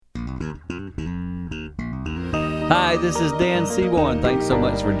Hi, this is Dan Seaborn. Thanks so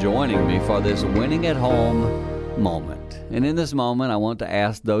much for joining me for this Winning at Home moment. And in this moment, I want to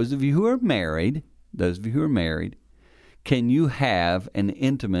ask those of you who are married, can you have an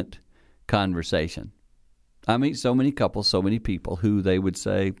intimate conversation? I meet so many couples, so many people who they would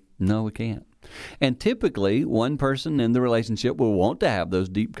say, no, we can't. And typically, one person in the relationship will want to have those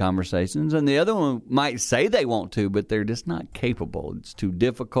deep conversations, and the other one might say they want to, but they're just not capable. It's too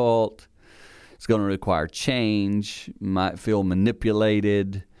difficult. It's going to require change, might feel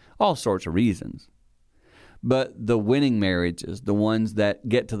manipulated, all sorts of reasons. But the winning marriages, the ones that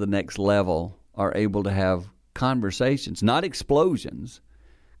get to the next level, are able to have conversations, not explosions,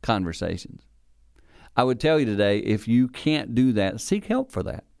 conversations. I would tell you today, if you can't do that, seek help for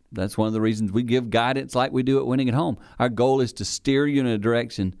that. That's one of the reasons we give guidance like we do at Winning at Home. Our goal is to steer you in a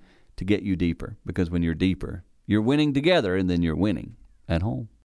direction to get you deeper, because when you're deeper, you're winning together and then you're winning at home.